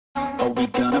are we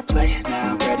gonna play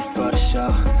now? Ready for the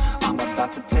show? I'm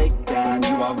about to take down, you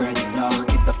already know.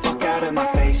 Get the fuck out of my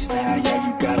face now,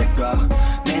 yeah, you gotta go.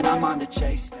 Man, I'm on the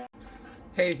chase now.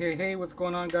 Hey, what's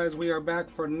going on, guys? We are back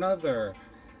for another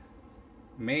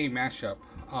May mashup.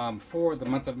 For the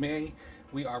month of May,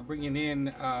 we are bringing in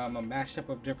a mashup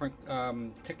of different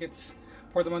tickets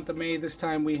for the month of May. This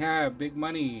time we have Big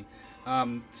Money.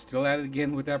 Still at it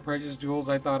again with that Precious Jewels.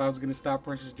 I thought I was going to stop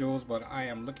Precious Jewels, but I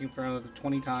am looking for another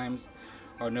 20 times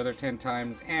or another 10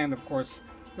 times. And of course,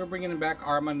 we're bringing back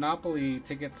our Monopoly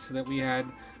tickets that we had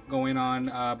going on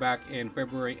back in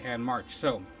February and March.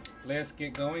 So let's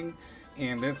get going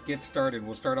and let's get started.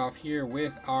 We'll start off here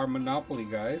with our Monopoly,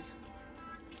 guys.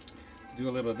 Do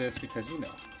a little of this because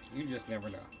you just never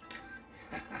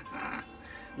know.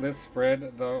 Let's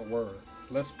spread the word.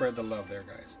 Let's spread the love there,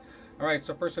 guys. Alright,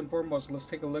 so first and foremost, let's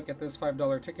take a look at this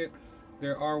 $5 ticket.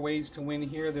 There are ways to win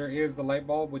here. There is the light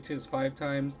bulb, which is 5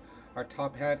 times. Our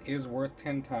top hat is worth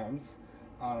 10 times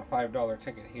on a $5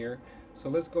 ticket here. So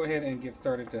let's go ahead and get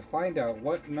started to find out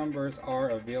what numbers are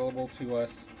available to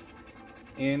us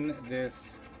in this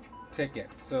ticket.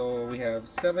 So we have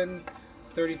 7,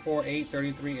 34, 8,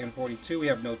 33, and 42. We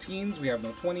have no teens, we have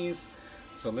no 20s.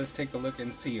 So let's take a look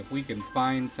and see if we can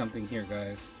find something here,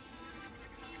 guys.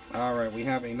 Alright, we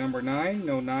have a number 9,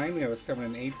 no 9. We have a 7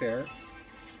 and 8 there.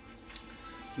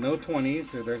 No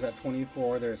 20s, so there's that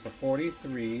 24. There's a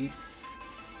 43.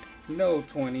 No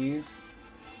 20s.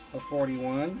 A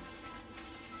 41.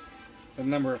 The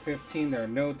number 15, there are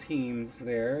no teens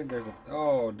there. There's a,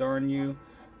 oh, darn you.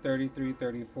 33,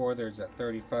 34. There's that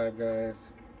 35, guys.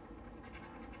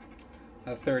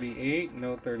 A 38,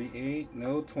 no 38,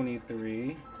 no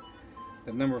 23.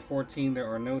 The number 14,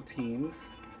 there are no teens.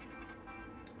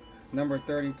 Number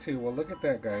 32, well, look at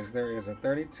that, guys. There is a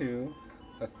 32,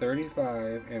 a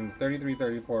 35, and 33,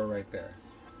 34 right there.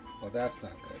 Well, that's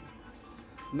not good.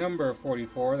 Number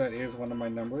 44, that is one of my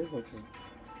numbers, which is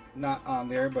not on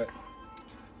there, but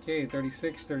okay,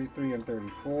 36, 33, and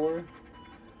 34.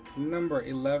 Number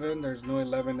 11, there's no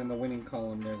 11 in the winning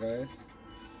column there, guys.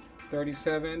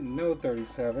 37, no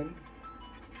 37.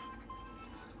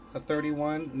 A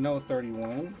 31, no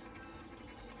 31.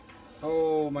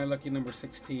 Oh, my lucky number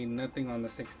 16. Nothing on the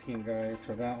 16, guys,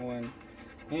 for that one.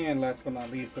 And last but not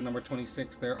least, the number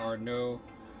 26. There are no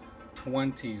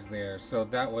 20s there. So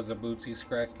that was a bootsy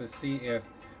scratch. Let's see if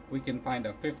we can find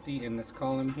a 50 in this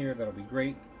column here. That'll be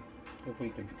great. If we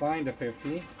can find a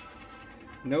 50.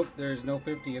 Nope, there's no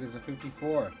 50. It is a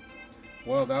 54.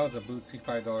 Well, that was a bootsy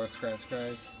 $5 scratch,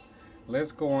 guys.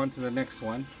 Let's go on to the next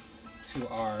one. To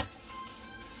our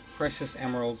Precious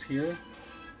Emeralds here.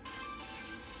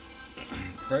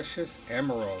 Precious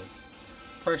Emeralds.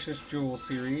 Precious Jewel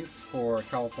series for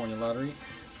California Lottery.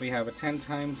 We have a 10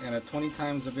 times and a 20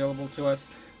 times available to us.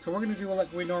 So we're going to do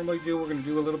like we normally do. We're going to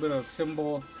do a little bit of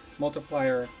symbol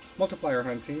multiplier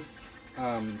hunting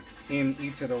in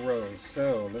each of the rows.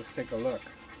 So let's take a look.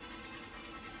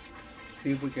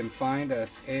 See if we can find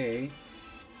us a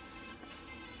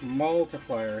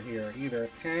multiplier here, either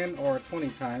 10 or 20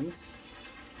 times.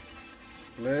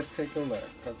 Let's take a look.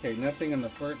 Okay, nothing in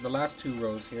the last 2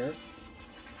 rows here.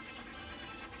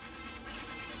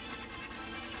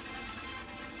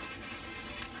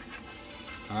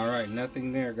 Alright,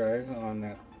 nothing there, guys, on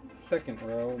that second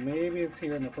row. Maybe it's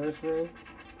here in the first row.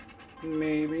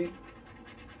 Maybe.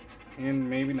 And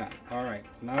maybe not. Alright,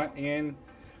 it's not in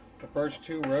the first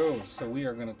 2 rows. So we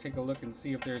are going to take a look and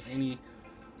see if there's any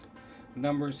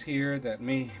numbers here that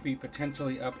may be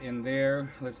potentially up in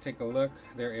there. Let's take a look.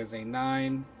 There is a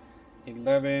 9,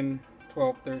 11,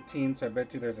 12, 13. So I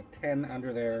bet you there's a 10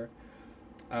 under there.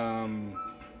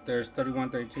 There's 31,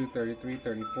 32, 33,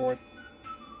 34.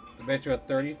 I bet you a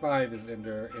 35 is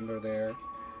under there.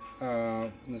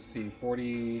 Let's see,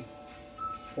 40,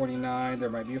 49. There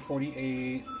might be a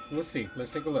 48. We'll see.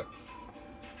 Let's take a look.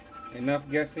 Enough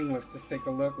guessing. Let's just take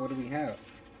a look. What do we have?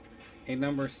 A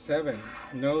number 7.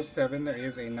 No 7. There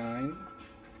is a 9.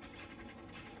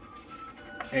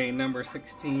 A number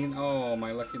 16. Oh,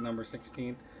 my lucky number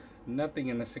 16. Nothing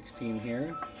in the 16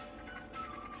 here.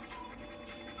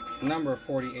 Number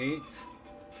 48.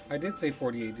 I did say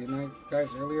 48, didn't I, guys,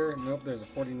 earlier? Nope, there's a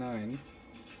 49.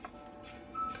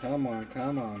 Come on,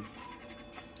 come on.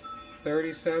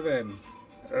 37.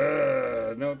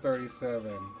 No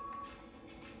 37.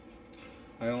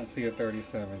 I don't see a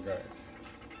 37, guys.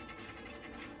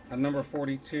 A number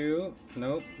 42.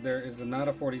 Nope, there is not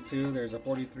a 42. There's a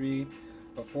 43,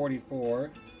 a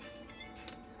 44.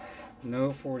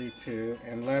 No 42.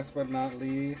 And last but not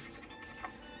least,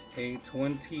 a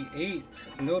 28.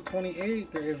 No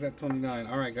 28. There is that 29.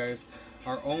 Alright, guys.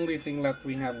 Our only thing left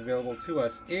we have available to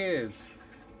us is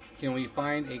Can we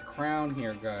find a crown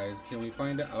here, guys? Can we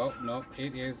find a... Oh, no.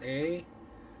 It is a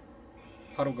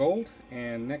pot of gold.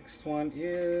 And next one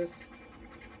is...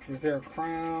 Is there a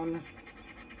crown?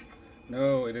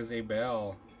 No, it is a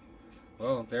bell.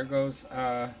 Well, there goes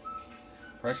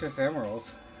precious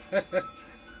emeralds.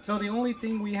 So the only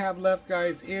thing we have left,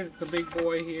 guys, is the big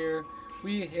boy here.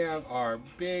 We have our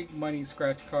big money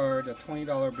scratch card, a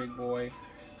 $20 big boy.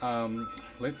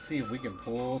 Let's see if we can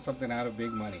pull something out of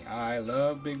big money. I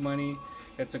love big money.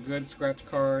 It's a good scratch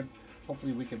card.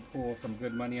 Hopefully we can pull some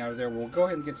good money out of there. We'll go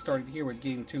ahead and get started here with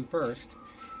game 2 first.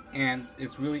 And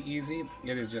it's really easy.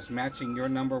 It is just matching your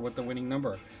number with the winning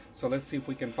number. So let's see if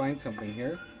we can find something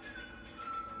here.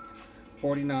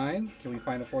 49. Can we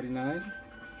find a 49?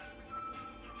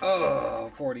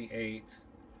 Oh, 48.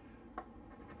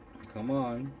 Come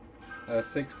on.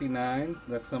 69.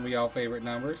 That's some of y'all favorite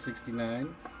numbers.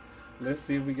 69. Let's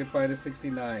see if we can find a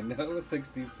 69. No,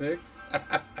 66.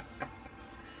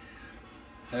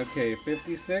 Okay,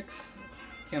 56.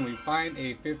 Can we find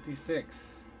a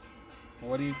 56?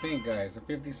 What do you think, guys? A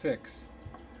 56.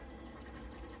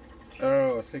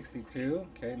 Oh, 62.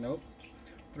 Okay, nope.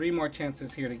 3 more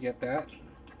chances here to get that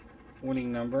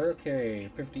winning number.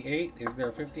 Okay, 58. Is there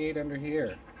a 58 under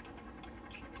here?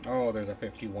 Oh, there's a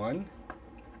 51.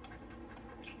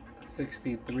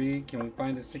 63. Can we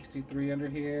find a 63 under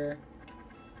here?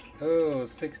 Oh,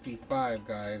 65,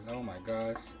 guys. Oh my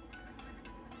gosh.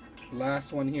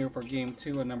 Last one here for game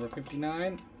 2, a number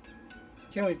 59.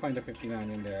 Can we find a 59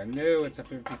 in there? No, it's a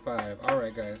 55.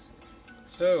 Alright, guys.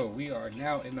 So, we are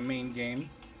now in the main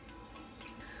game.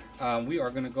 We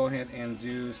are going to go ahead and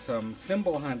do some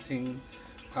symbol hunting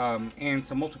and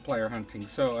some multiplier hunting.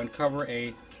 So, uncover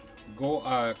a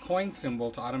coin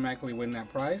symbol to automatically win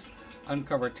that prize.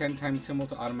 Uncover 10 times symbol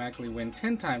to automatically win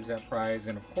 10 times that prize.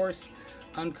 And of course,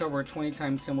 uncover 20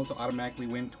 times symbol to automatically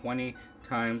win 20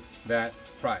 times that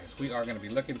prize. We are going to be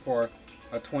looking for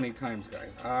a 20 times,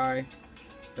 guys. I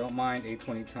don't mind a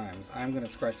 20 times. I'm going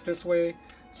to scratch this way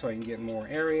so I can get more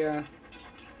area.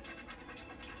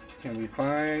 Can we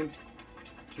find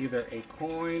either a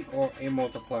coin or a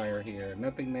multiplier here?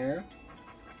 Nothing there.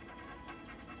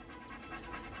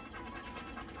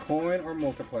 Coin or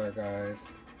multiplier, guys.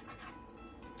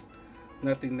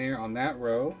 Nothing there on that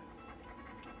row.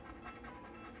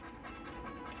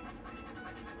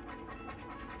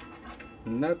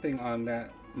 Nothing on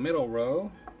that middle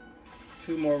row.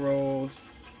 2 more rows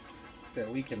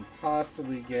that we can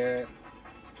possibly get.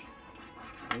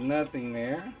 Nothing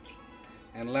there.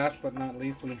 And last but not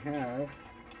least, we have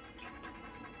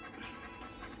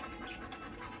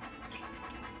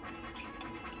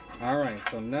alright,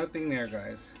 so nothing there,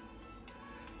 guys.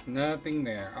 Nothing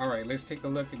there. Alright, let's take a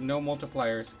look at no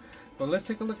multipliers. But let's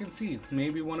take a look and see.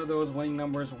 Maybe one of those winning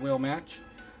numbers will match.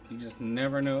 You just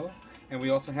never know. And we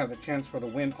also have a chance for the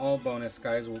win all bonus,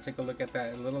 guys. We'll take a look at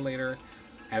that a little later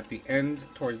at the end,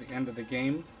 towards the end of the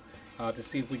game, to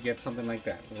see if we get something like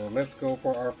that. So let's go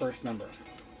for our first number.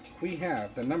 We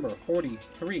have the number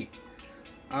 43.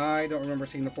 I don't remember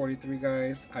seeing the 43,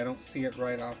 guys. I don't see it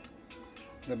right off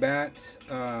the bat.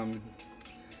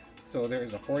 So there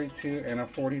is a 42 and a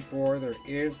 44. There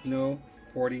is no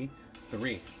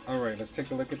 43. Alright, let's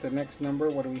take a look at the next number.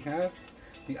 What do we have?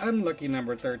 The unlucky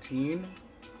number 13.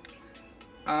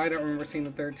 I don't remember seeing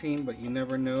the 13, but you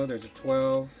never know. There's a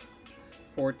 12,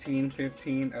 14,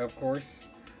 15, of course.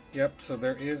 Yep, so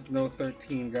there is no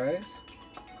 13, guys.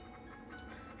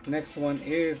 Next one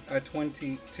is a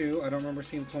 22. I don't remember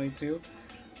seeing 22.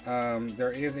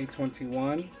 There is a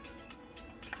 21,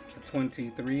 a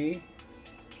 23,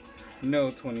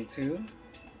 no 22.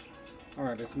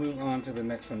 Alright, let's move on to the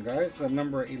next one, guys. The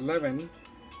number 11.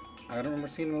 I don't remember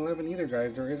seeing an 11 either,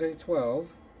 guys. There is a 12.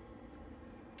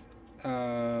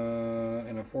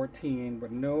 And a 14,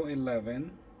 but no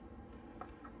 11.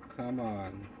 Come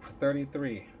on. A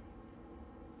 33.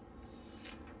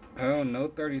 Oh, no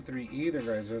 33 either,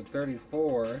 guys. There's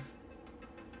 34.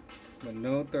 But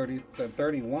no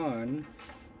 31.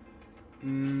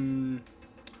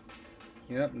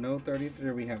 Yep, no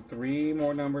 33. We have 3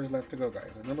 more numbers left to go,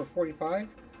 guys. Number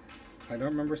 45. I don't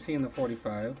remember seeing the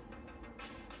 45.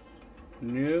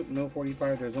 Nope, no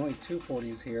 45. There's only 2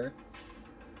 40s here.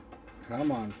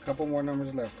 Come on, a couple more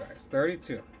numbers left, guys.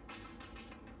 32.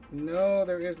 No,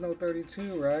 there is no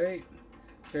 32, right?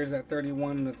 There's that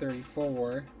 31 and the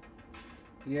 34.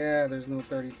 Yeah, there's no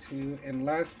 32. And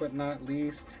last but not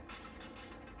least,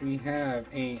 we have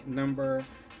a number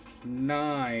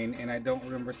 9. And I don't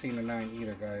remember seeing a 9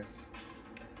 either, guys.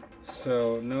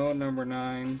 So, no number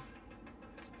 9.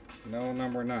 No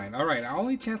number 9. Alright, our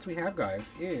only chance we have, guys,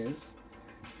 is...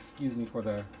 Excuse me for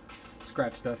the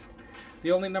scratch dust.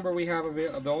 The only number we have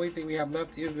the only thing we have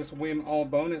left is this win all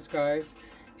bonus, guys.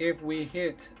 If we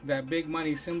hit that big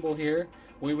money symbol here,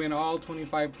 we win all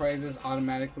 25 prizes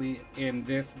automatically in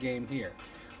this game here.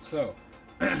 So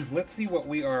let's see what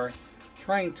we are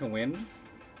trying to win.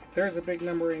 There's a big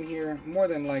number in here. More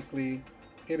than likely,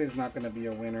 it is not going to be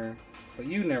a winner, but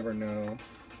you never know.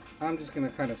 I'm just going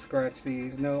to kind of scratch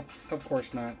these. No, of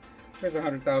course not. There's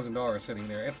 $100,000 sitting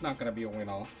there. It's not going to be a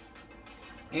win-all.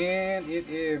 And it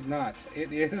is not.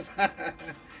 It is,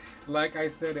 like I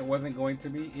said, it wasn't going to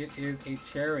be. It is a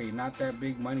cherry, not that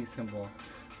big money symbol.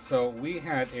 So we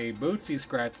had a Bootsy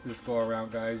scratch this go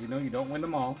around, guys. You know, you don't win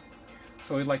them all.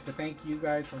 So we'd like to thank you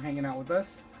guys for hanging out with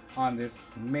us on this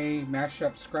May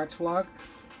mashup scratch vlog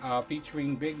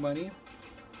featuring Big Money.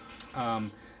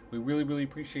 We really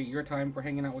appreciate your time for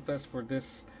hanging out with us for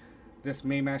this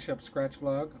May mashup scratch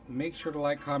vlog. Make sure to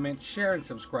like, comment, share, and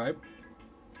subscribe.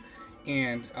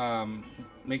 And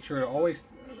make sure to always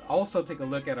also take a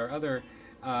look at our other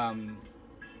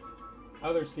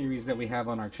series that we have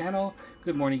on our channel.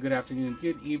 Good morning, good afternoon,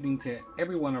 good evening to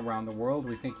everyone around the world.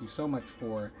 We thank you so much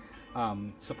for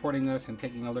supporting us and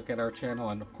taking a look at our channel,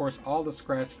 and of course all the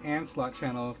scratch and slot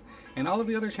channels and all of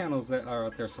the other channels that are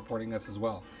out there supporting us as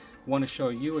well. Want to show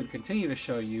you and continue to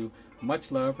show you much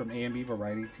love from A&B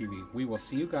Variety TV. We will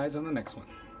see you guys on the next one.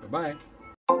 Bye-bye.